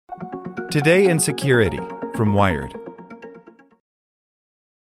Today in Security from Wired.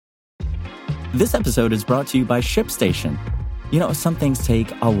 This episode is brought to you by ShipStation. You know, some things take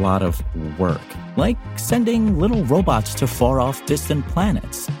a lot of work, like sending little robots to far-off distant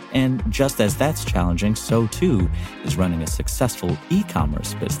planets. And just as that's challenging, so too is running a successful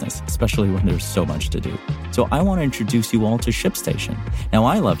e-commerce business, especially when there's so much to do. So I want to introduce you all to ShipStation. Now,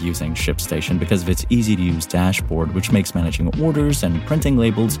 I love using ShipStation because of its easy-to-use dashboard, which makes managing orders and printing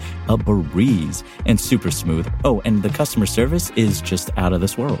labels a breeze and super smooth. Oh, and the customer service is just out of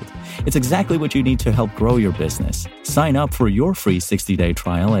this world. It's exactly what you need to help grow your business. Sign up for your free 60-day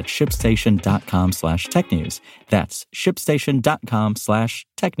trial at shipstation.com/technews. That's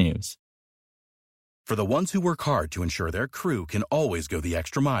shipstation.com/technews. For the ones who work hard to ensure their crew can always go the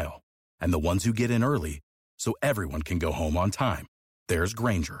extra mile, and the ones who get in early so everyone can go home on time, there's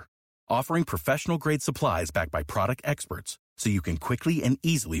Grainger, offering professional-grade supplies backed by product experts so you can quickly and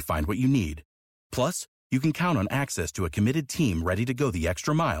easily find what you need. Plus, you can count on access to a committed team ready to go the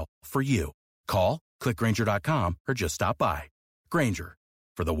extra mile for you. Call, click Grainger.com, or just stop by. Grainger,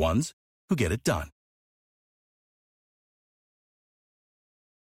 for the ones who get it done.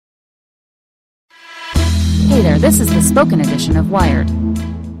 Hey there, this is the spoken edition of Wired.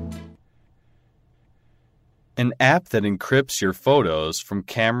 An app that encrypts your photos from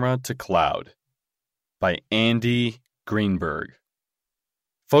camera to cloud by Andy Greenberg.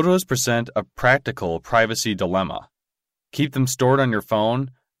 Photos present a practical privacy dilemma. Keep them stored on your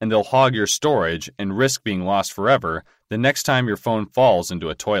phone, and they'll hog your storage and risk being lost forever the next time your phone falls into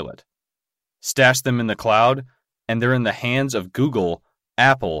a toilet. Stash them in the cloud, and they're in the hands of Google,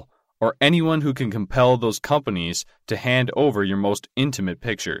 Apple, or anyone who can compel those companies to hand over your most intimate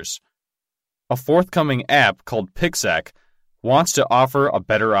pictures. A forthcoming app called Pixek wants to offer a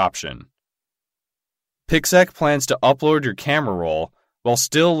better option. Pixek plans to upload your camera roll while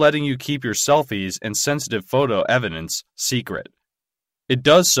still letting you keep your selfies and sensitive photo evidence secret. It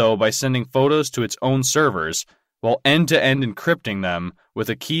does so by sending photos to its own servers while end-to-end encrypting them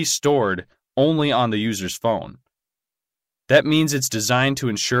with a key stored only on the user's phone. That means it's designed to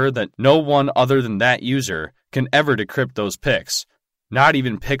ensure that no one other than that user can ever decrypt those pics, not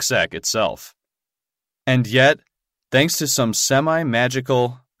even Pixek itself. And yet, thanks to some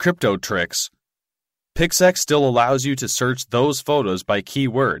semi-magical crypto tricks, Pixek still allows you to search those photos by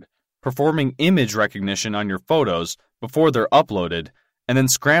keyword, performing image recognition on your photos before they're uploaded, and then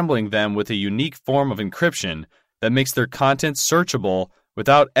scrambling them with a unique form of encryption that makes their content searchable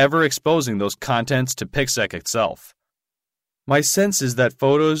without ever exposing those contents to Pixek itself. My sense is that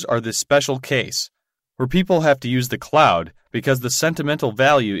photos are this special case, where people have to use the cloud because the sentimental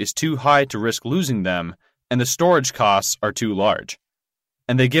value is too high to risk losing them and the storage costs are too large.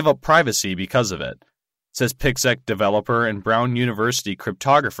 And they give up privacy because of it, says Pixek developer and Brown University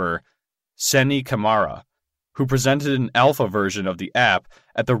cryptographer Seni Kamara, who presented an alpha version of the app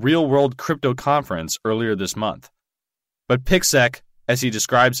at the Real World Crypto Conference earlier this month. But Pixek, as he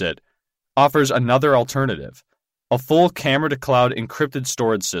describes it, offers another alternative. A full camera-to-cloud encrypted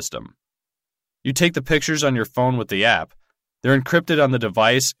storage system. You take the pictures on your phone with the app, they're encrypted on the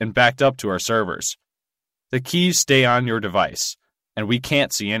device and backed up to our servers. The keys stay on your device, and we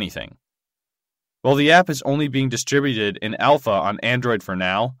can't see anything. While the app is only being distributed in alpha on Android for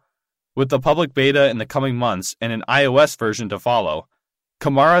now, with the public beta in the coming months and an iOS version to follow,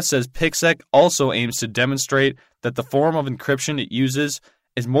 Kamara says Pixek also aims to demonstrate that the form of encryption it uses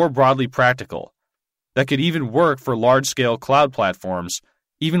is more broadly practical, that could even work for large-scale cloud platforms,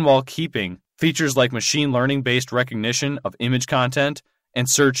 even while keeping features like machine learning-based recognition of image content and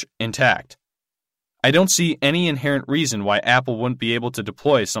search intact. I don't see any inherent reason why Apple wouldn't be able to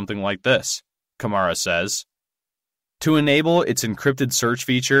deploy something like this, Kamara says. To enable its encrypted search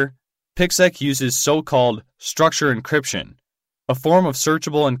feature, Pixek uses so-called structure encryption, a form of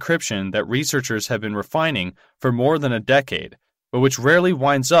searchable encryption that researchers have been refining for more than a decade, but which rarely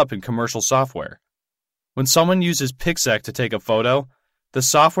winds up in commercial software. When someone uses Pixek to take a photo, the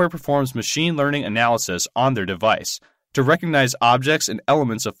software performs machine learning analysis on their device to recognize objects and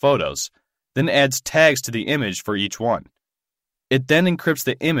elements of photos, then adds tags to the image for each one. It then encrypts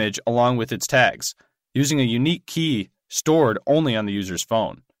the image along with its tags, using a unique key stored only on the user's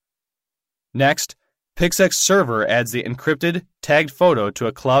phone. Next, Pixek's server adds the encrypted, tagged photo to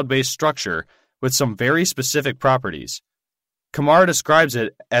a cloud-based structure with some very specific properties. Kamara describes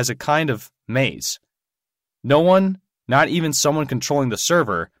it as a kind of maze. No one, not even someone controlling the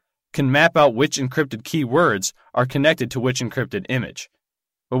server, can map out which encrypted keywords are connected to which encrypted image.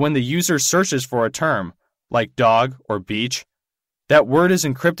 But when the user searches for a term, like dog or beach, that word is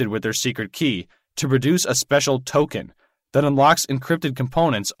encrypted with their secret key to produce a special token that unlocks encrypted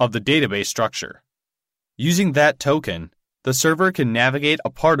components of the database structure. Using that token, the server can navigate a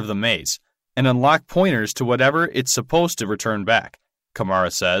part of the maze and unlock pointers to whatever it's supposed to return back,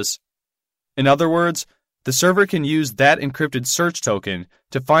 Kamara says. In other words, the server can use that encrypted search token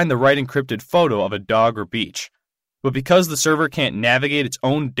to find the right encrypted photo of a dog or beach. But because the server can't navigate its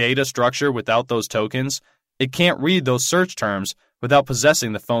own data structure without those tokens, it can't read those search terms without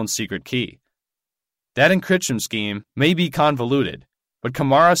possessing the phone's secret key. That encryption scheme may be convoluted, but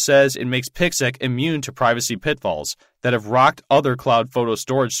Kamara says it makes Pixek immune to privacy pitfalls that have rocked other cloud photo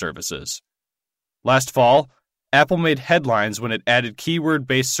storage services. Last fall, Apple made headlines when it added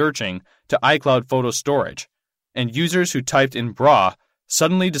keyword-based searching to iCloud photo storage, and users who typed in bra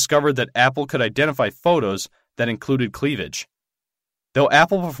suddenly discovered that Apple could identify photos that included cleavage. Though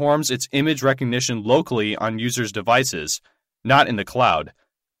Apple performs its image recognition locally on users' devices, not in the cloud,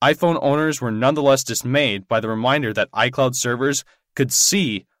 iPhone owners were nonetheless dismayed by the reminder that iCloud servers could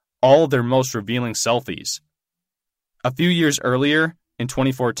see all of their most revealing selfies. A few years earlier, in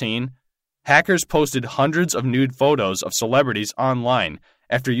 2014, hackers posted hundreds of nude photos of celebrities online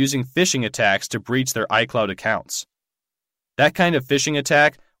after using phishing attacks to breach their iCloud accounts. That kind of phishing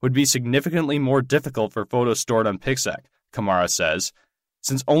attack would be significantly more difficult for photos stored on Pixek, Kamara says,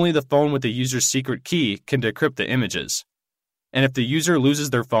 since only the phone with the user's secret key can decrypt the images. And if the user loses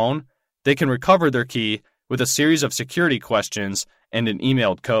their phone, they can recover their key with a series of security questions and an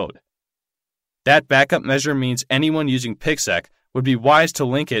emailed code. That backup measure means anyone using Pixek would be wise to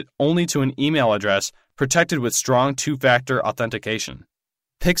link it only to an email address protected with strong two-factor authentication.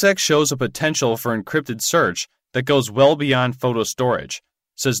 Pixek shows a potential for encrypted search that goes well beyond photo storage,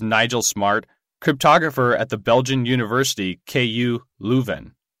 says Nigel Smart, cryptographer at the Belgian University KU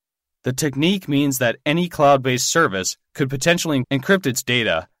Leuven. The technique means that any cloud-based service could potentially encrypt its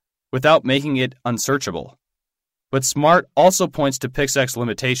data without making it unsearchable. But Smart also points to Pixek's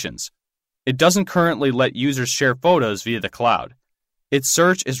limitations. It doesn't currently let users share photos via the cloud. Its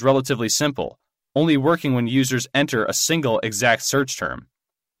search is relatively simple, only working when users enter a single exact search term.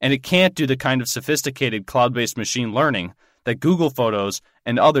 And it can't do the kind of sophisticated cloud-based machine learning that Google Photos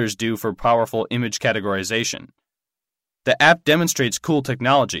and others do for powerful image categorization. The app demonstrates cool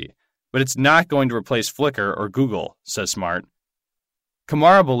technology, but it's not going to replace Flickr or Google, says Smart.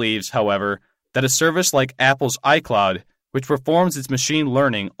 Kamara believes, however, that a service like Apple's iCloud, which performs its machine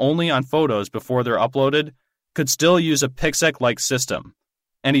learning only on photos before they're uploaded, could still use a Pixek-like system.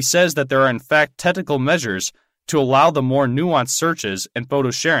 And he says that there are in fact technical measures to allow the more nuanced searches and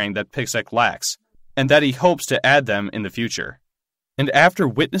photo sharing that Pixek lacks, and that he hopes to add them in the future. And after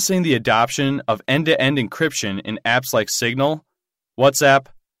witnessing the adoption of end-to-end encryption in apps like Signal, WhatsApp,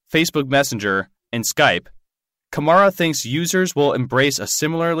 Facebook Messenger, and Skype, Kamara thinks users will embrace a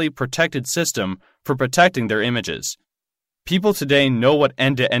similarly protected system for protecting their images. People today know what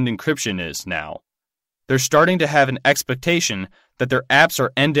end-to-end encryption is now. They're starting to have an expectation that their apps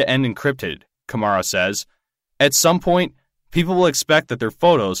are end-to-end encrypted, Kamara says. At some point, people will expect that their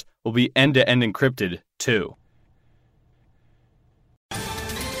photos will be end-to-end encrypted too.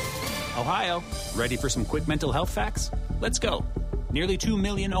 Ohio, ready for some quick mental health facts? Let's go. Nearly 2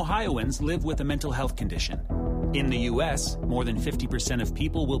 million Ohioans live with a mental health condition. In the U.S., more than 50% of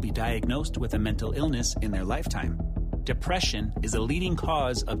people will be diagnosed with a mental illness in their lifetime. Depression is a leading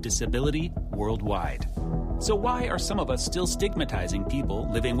cause of disability worldwide. So why are some of us still stigmatizing people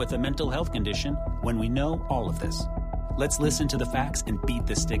living with a mental health condition when we know all of this? Let's listen to the facts and beat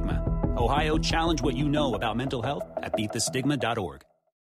the stigma. Ohio, challenge what you know about mental health at beatthestigma.org.